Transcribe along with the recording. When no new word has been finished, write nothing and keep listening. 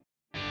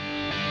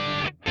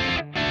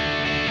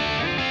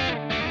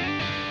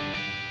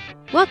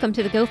Welcome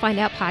to the Go Find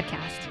Out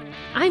podcast.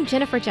 I'm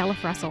Jennifer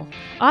Jelliff-Russell,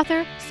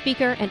 author,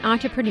 speaker, and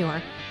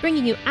entrepreneur,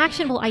 bringing you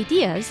actionable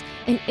ideas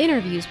and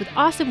interviews with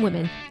awesome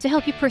women to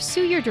help you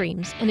pursue your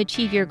dreams and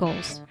achieve your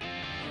goals.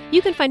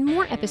 You can find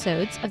more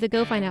episodes of the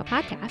Go Find Out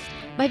podcast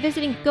by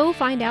visiting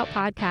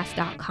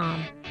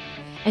gofindoutpodcast.com.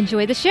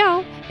 Enjoy the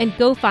show and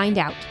go find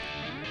out.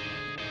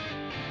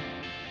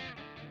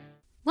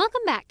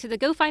 Welcome back to the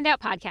Go Find Out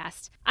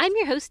podcast. I'm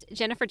your host,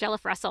 Jennifer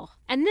Jelliff-Russell,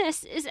 and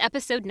this is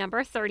episode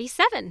number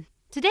 37.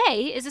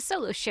 Today is a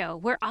solo show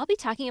where I'll be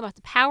talking about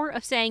the power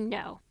of saying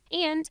no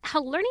and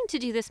how learning to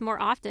do this more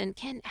often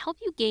can help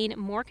you gain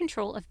more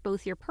control of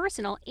both your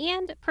personal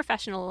and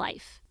professional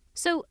life.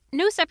 So,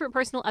 no separate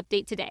personal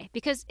update today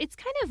because it's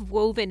kind of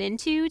woven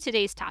into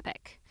today's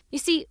topic. You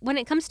see, when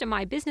it comes to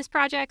my business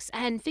projects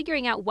and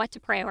figuring out what to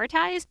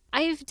prioritize,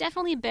 I've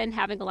definitely been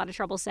having a lot of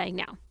trouble saying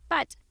no.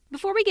 But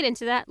before we get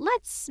into that,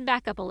 let's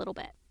back up a little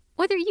bit.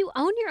 Whether you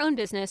own your own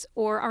business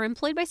or are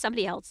employed by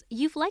somebody else,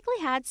 you've likely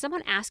had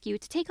someone ask you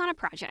to take on a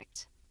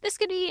project. This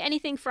could be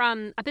anything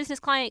from a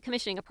business client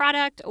commissioning a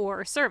product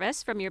or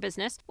service from your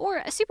business, or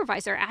a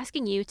supervisor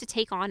asking you to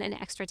take on an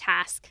extra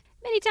task.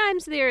 Many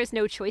times there is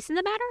no choice in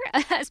the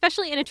matter,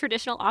 especially in a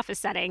traditional office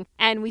setting,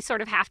 and we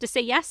sort of have to say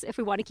yes if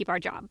we want to keep our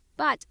job.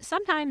 But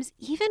sometimes,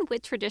 even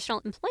with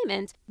traditional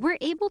employment, we're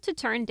able to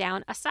turn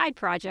down a side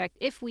project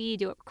if we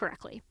do it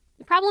correctly.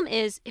 The problem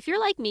is, if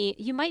you're like me,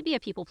 you might be a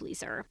people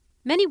pleaser.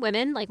 Many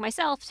women, like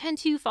myself, tend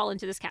to fall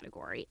into this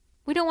category.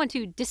 We don't want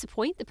to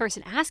disappoint the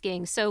person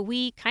asking, so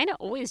we kind of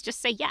always just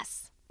say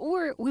yes.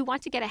 Or we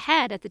want to get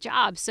ahead at the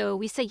job, so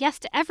we say yes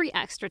to every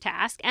extra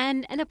task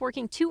and end up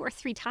working 2 or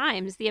 3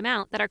 times the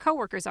amount that our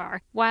coworkers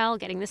are while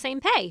getting the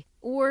same pay,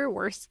 or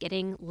worse,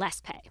 getting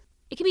less pay.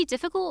 It can be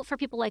difficult for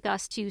people like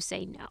us to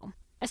say no,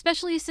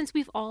 especially since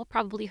we've all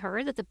probably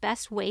heard that the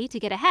best way to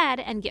get ahead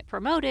and get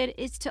promoted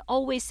is to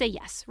always say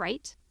yes,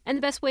 right? And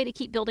the best way to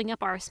keep building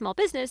up our small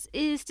business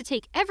is to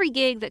take every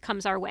gig that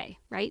comes our way,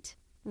 right?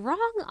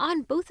 Wrong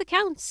on both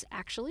accounts,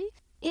 actually.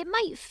 It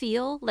might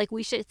feel like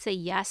we should say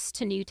yes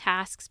to new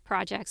tasks,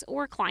 projects,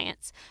 or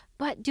clients,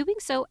 but doing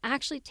so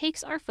actually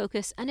takes our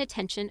focus and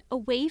attention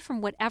away from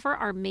whatever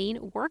our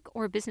main work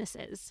or business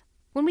is.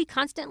 When we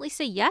constantly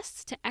say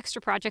yes to extra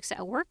projects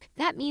at work,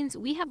 that means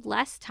we have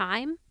less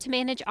time to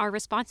manage our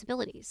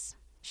responsibilities.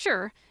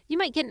 Sure, you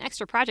might get an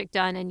extra project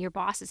done and your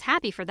boss is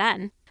happy for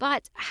then,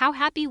 but how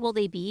happy will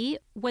they be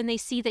when they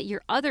see that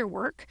your other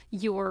work,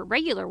 your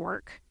regular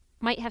work,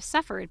 might have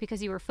suffered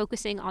because you were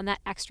focusing on that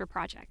extra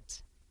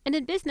project? And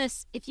in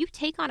business, if you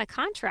take on a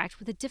contract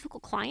with a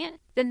difficult client,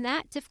 then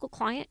that difficult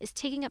client is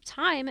taking up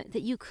time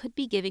that you could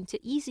be giving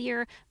to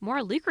easier,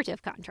 more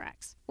lucrative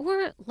contracts.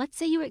 Or let's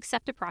say you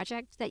accept a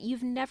project that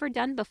you've never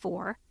done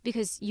before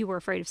because you were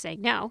afraid of saying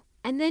no,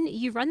 and then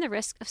you run the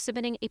risk of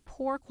submitting a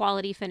poor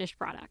quality finished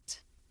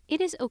product.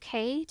 It is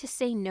okay to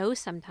say no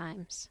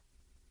sometimes.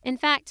 In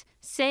fact,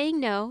 saying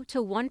no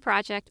to one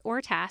project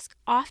or task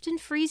often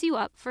frees you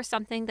up for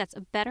something that's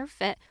a better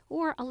fit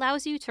or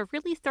allows you to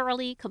really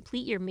thoroughly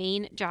complete your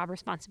main job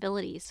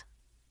responsibilities.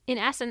 In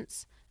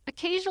essence,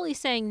 occasionally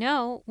saying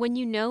no when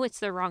you know it's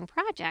the wrong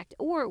project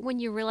or when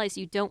you realize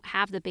you don't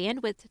have the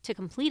bandwidth to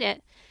complete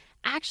it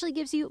actually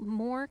gives you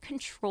more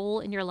control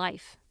in your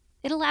life.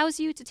 It allows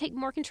you to take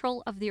more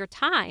control of your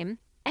time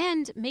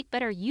and make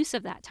better use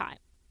of that time.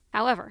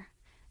 However,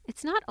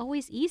 it's not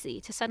always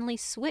easy to suddenly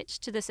switch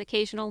to this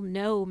occasional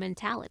no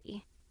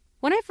mentality.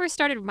 When I first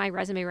started my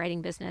resume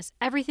writing business,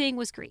 everything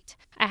was great.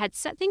 I had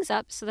set things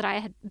up so that I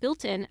had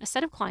built in a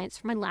set of clients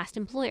from my last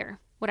employer.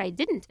 What I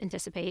didn't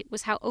anticipate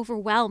was how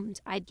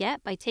overwhelmed I'd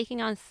get by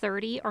taking on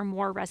 30 or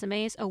more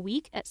resumes a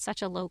week at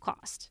such a low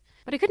cost.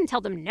 But I couldn't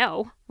tell them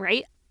no,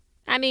 right?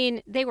 I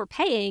mean, they were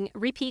paying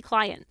repeat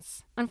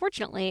clients.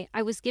 Unfortunately,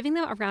 I was giving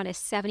them around a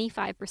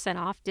 75%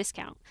 off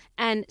discount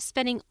and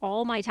spending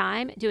all my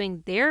time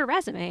doing their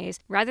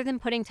resumes rather than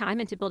putting time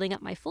into building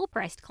up my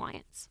full-priced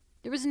clients.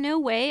 There was no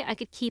way I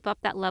could keep up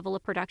that level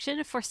of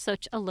production for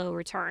such a low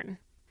return.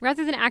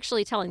 Rather than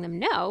actually telling them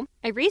no,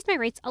 I raised my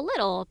rates a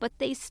little, but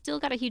they still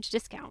got a huge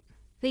discount.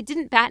 They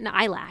didn't bat an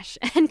eyelash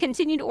and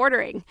continued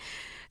ordering.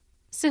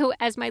 So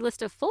as my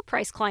list of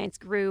full-price clients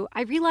grew,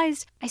 I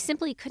realized I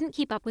simply couldn't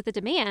keep up with the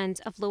demand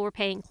of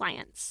lower-paying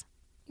clients.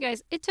 You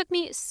guys, it took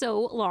me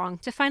so long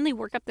to finally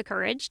work up the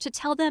courage to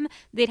tell them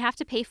they'd have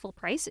to pay full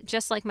price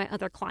just like my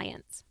other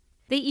clients.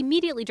 They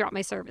immediately dropped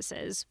my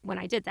services when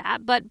I did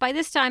that, but by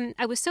this time,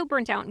 I was so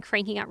burnt out and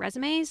cranking out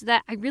resumes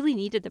that I really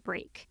needed the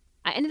break.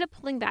 I ended up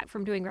pulling back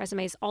from doing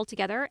resumes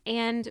altogether,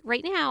 and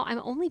right now,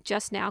 I'm only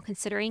just now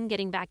considering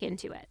getting back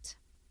into it.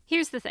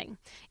 Here's the thing.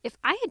 If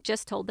I had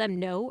just told them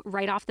no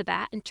right off the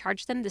bat and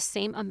charged them the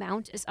same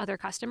amount as other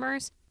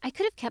customers, I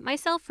could have kept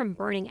myself from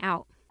burning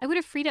out. I would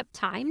have freed up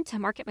time to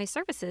market my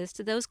services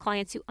to those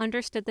clients who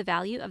understood the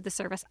value of the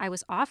service I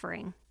was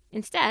offering.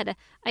 Instead,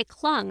 I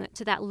clung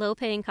to that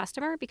low-paying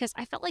customer because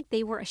I felt like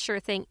they were a sure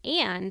thing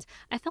and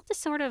I felt a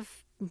sort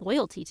of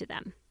loyalty to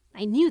them.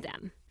 I knew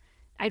them.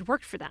 I'd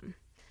worked for them.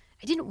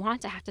 I didn't want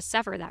to have to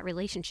sever that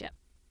relationship.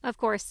 Of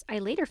course, I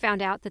later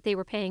found out that they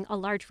were paying a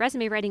large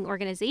resume writing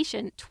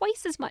organization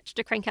twice as much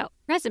to crank out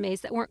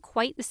resumes that weren't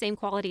quite the same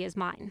quality as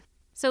mine.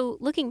 So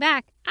looking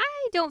back,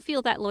 I don't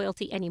feel that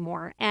loyalty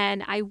anymore,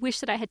 and I wish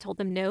that I had told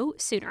them no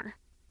sooner.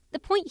 The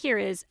point here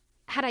is,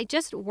 had I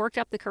just worked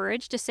up the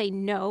courage to say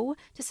no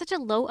to such a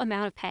low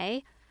amount of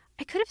pay,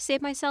 I could have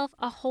saved myself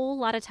a whole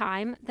lot of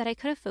time that I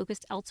could have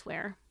focused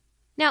elsewhere.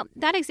 Now,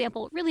 that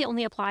example really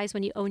only applies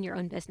when you own your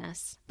own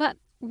business. But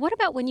what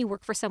about when you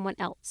work for someone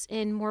else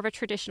in more of a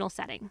traditional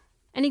setting?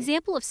 An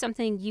example of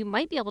something you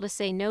might be able to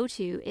say no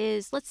to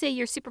is, let's say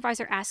your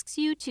supervisor asks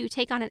you to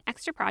take on an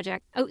extra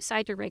project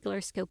outside your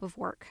regular scope of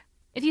work.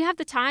 If you have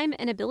the time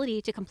and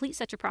ability to complete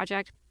such a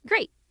project,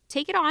 great.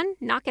 Take it on,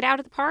 knock it out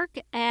of the park,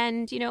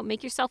 and,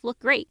 make yourself look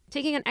great.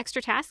 Taking an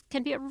extra task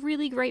can be a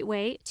really great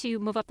way to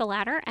move up the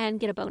ladder and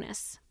get a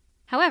bonus.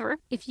 However,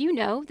 if you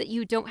know that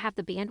you don't have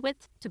the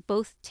bandwidth to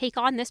both take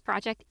on this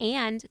project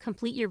and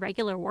complete your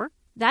regular work,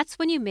 that's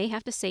when you may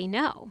have to say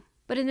no.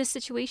 But in this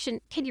situation,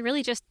 can you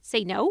really just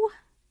say no?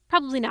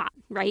 Probably not,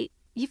 right?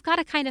 You've got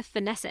to kind of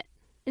finesse it.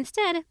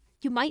 Instead,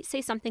 you might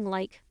say something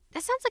like,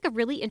 "That sounds like a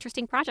really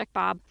interesting project,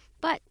 Bob,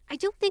 but I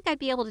don't think I'd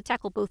be able to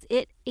tackle both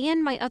it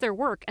and my other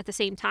work at the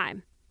same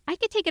time. I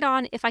could take it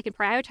on if I could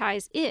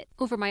prioritize it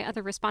over my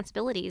other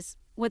responsibilities.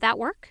 Would that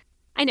work?"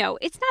 I know,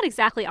 it's not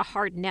exactly a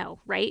hard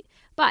no, right?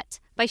 But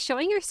by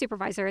showing your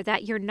supervisor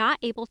that you're not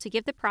able to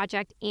give the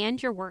project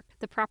and your work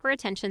the proper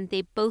attention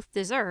they both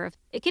deserve,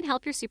 it can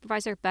help your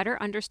supervisor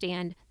better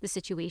understand the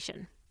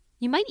situation.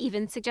 You might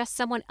even suggest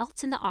someone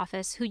else in the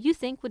office who you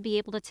think would be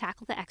able to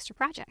tackle the extra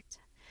project,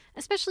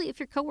 especially if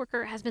your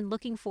coworker has been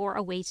looking for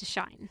a way to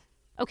shine.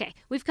 Okay,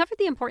 we've covered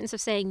the importance of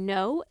saying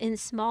no in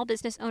small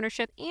business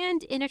ownership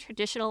and in a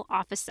traditional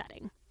office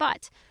setting.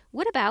 But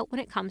what about when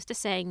it comes to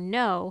saying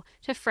no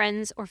to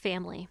friends or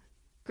family?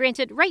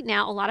 Granted, right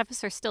now, a lot of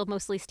us are still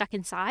mostly stuck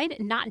inside,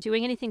 not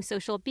doing anything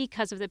social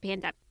because of the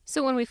pandemic.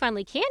 So when we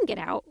finally can get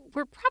out,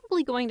 we're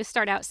probably going to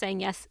start out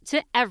saying yes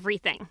to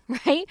everything,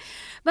 right?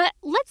 But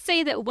let's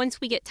say that once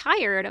we get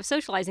tired of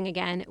socializing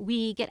again,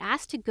 we get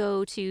asked to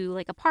go to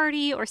like a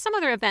party or some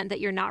other event that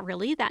you're not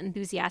really that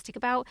enthusiastic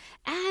about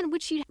and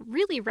which you'd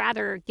really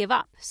rather give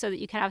up so that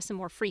you can have some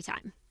more free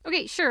time.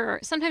 Okay, sure,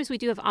 sometimes we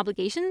do have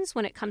obligations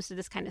when it comes to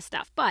this kind of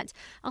stuff, but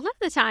a lot of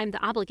the time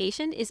the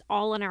obligation is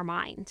all in our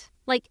mind.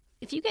 Like,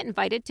 if you get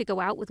invited to go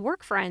out with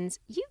work friends,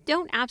 you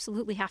don't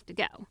absolutely have to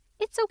go.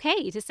 It's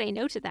okay to say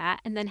no to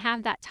that and then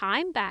have that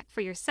time back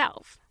for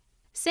yourself.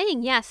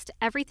 Saying yes to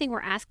everything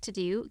we're asked to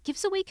do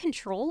gives away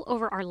control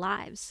over our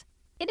lives.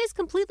 It is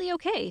completely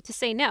okay to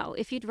say no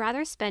if you'd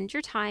rather spend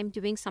your time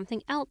doing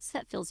something else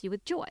that fills you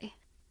with joy.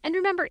 And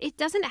remember, it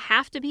doesn't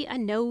have to be a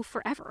no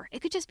forever.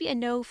 It could just be a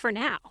no for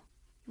now.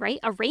 Right?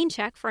 A rain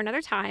check for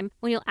another time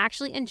when you'll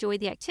actually enjoy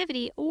the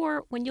activity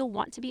or when you'll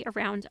want to be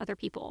around other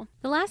people.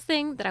 The last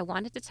thing that I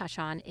wanted to touch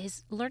on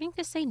is learning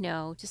to say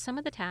no to some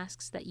of the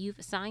tasks that you've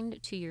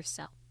assigned to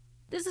yourself.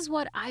 This is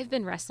what I've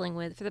been wrestling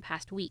with for the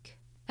past week.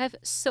 I have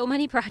so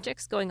many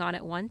projects going on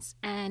at once,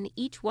 and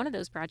each one of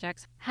those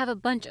projects have a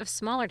bunch of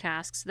smaller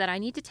tasks that I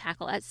need to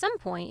tackle at some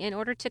point in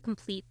order to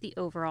complete the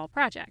overall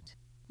project.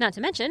 Not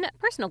to mention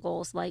personal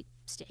goals like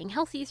staying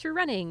healthy through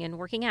running and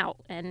working out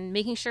and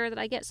making sure that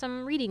I get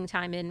some reading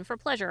time in for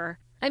pleasure.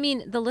 I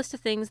mean, the list of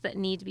things that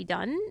need to be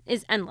done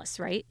is endless,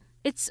 right?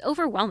 It's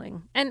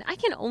overwhelming, and I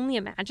can only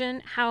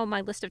imagine how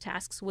my list of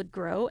tasks would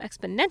grow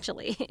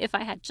exponentially if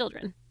I had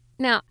children.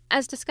 Now,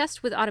 as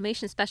discussed with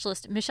automation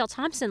specialist Michelle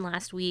Thompson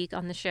last week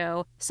on the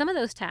show, some of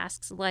those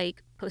tasks,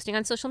 like posting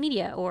on social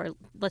media or,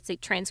 let's say,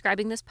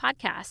 transcribing this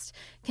podcast,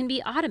 can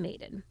be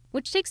automated,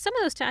 which takes some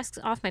of those tasks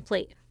off my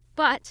plate.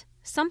 But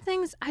some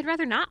things I'd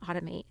rather not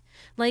automate.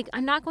 Like,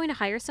 I'm not going to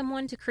hire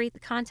someone to create the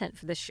content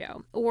for this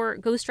show or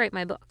ghostwrite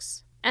my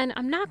books. And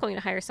I'm not going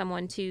to hire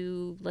someone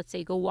to, let's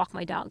say, go walk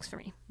my dogs for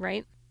me,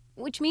 right?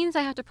 Which means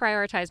I have to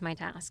prioritize my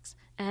tasks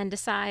and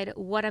decide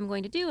what I'm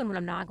going to do and what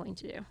I'm not going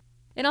to do.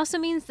 It also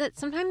means that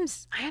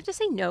sometimes I have to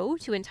say no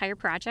to entire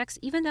projects,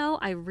 even though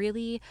I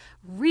really,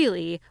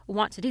 really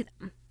want to do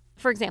them.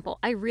 For example,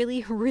 I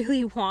really,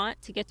 really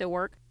want to get to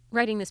work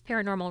writing this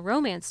paranormal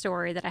romance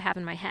story that I have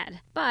in my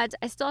head. But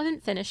I still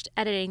haven't finished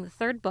editing the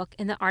third book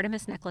in the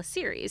Artemis Necklace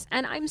series,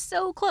 and I'm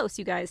so close,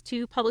 you guys,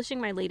 to publishing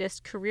my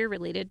latest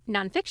career-related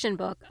nonfiction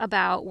book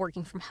about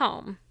working from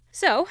home.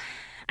 So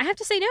I have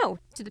to say no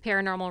to the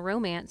paranormal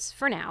romance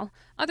for now.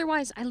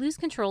 Otherwise, I lose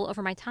control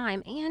over my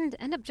time and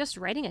end up just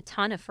writing a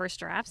ton of first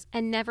drafts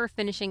and never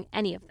finishing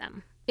any of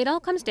them. It all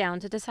comes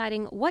down to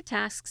deciding what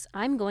tasks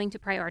I'm going to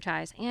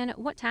prioritize and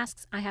what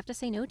tasks I have to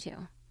say no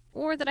to.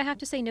 Or that I have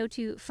to say no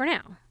to for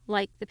now,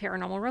 like the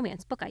paranormal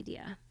romance book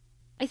idea.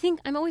 I think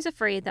I'm always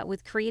afraid that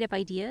with creative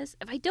ideas,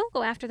 if I don't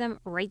go after them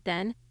right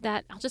then,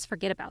 that I'll just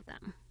forget about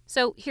them.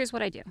 So here's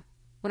what I do.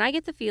 When I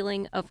get the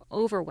feeling of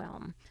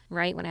overwhelm,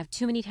 right, when I have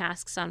too many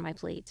tasks on my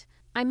plate,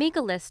 I make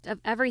a list of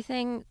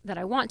everything that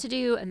I want to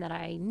do and that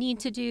I need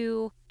to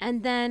do,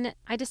 and then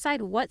I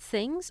decide what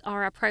things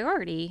are a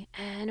priority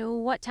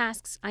and what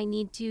tasks I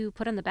need to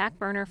put on the back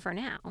burner for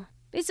now.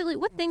 Basically,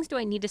 what things do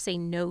I need to say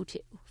no to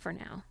for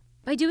now?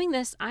 By doing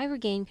this, I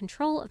regain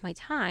control of my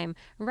time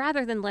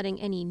rather than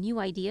letting any new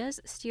ideas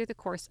steer the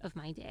course of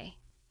my day.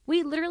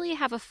 We literally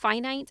have a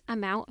finite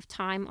amount of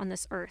time on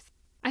this earth.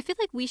 I feel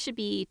like we should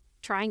be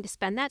trying to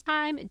spend that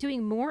time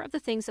doing more of the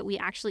things that we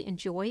actually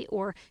enjoy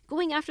or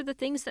going after the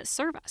things that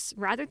serve us,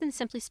 rather than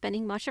simply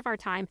spending much of our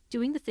time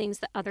doing the things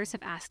that others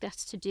have asked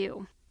us to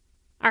do.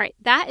 All right,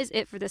 that is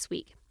it for this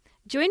week.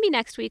 Join me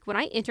next week when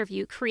I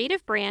interview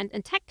creative brand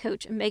and tech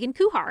coach Megan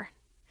Kuhar.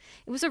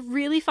 It was a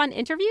really fun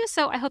interview,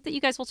 so I hope that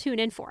you guys will tune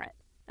in for it.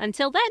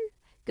 Until then,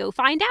 go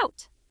find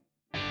out.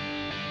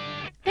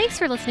 Thanks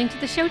for listening to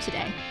the show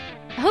today.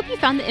 I hope you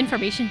found the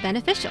information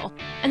beneficial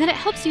and that it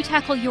helps you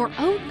tackle your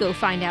own Go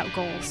Find Out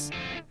goals.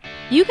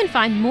 You can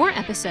find more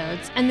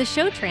episodes and the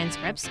show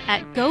transcripts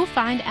at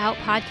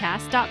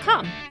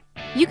gofindoutpodcast.com.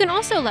 You can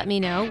also let me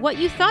know what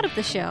you thought of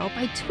the show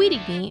by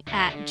tweeting me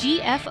at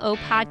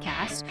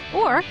GFOpodcast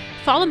or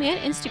follow me on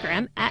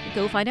Instagram at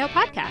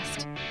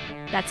GoFindOutPodcast.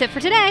 That's it for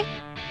today.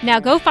 Now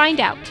go find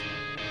out.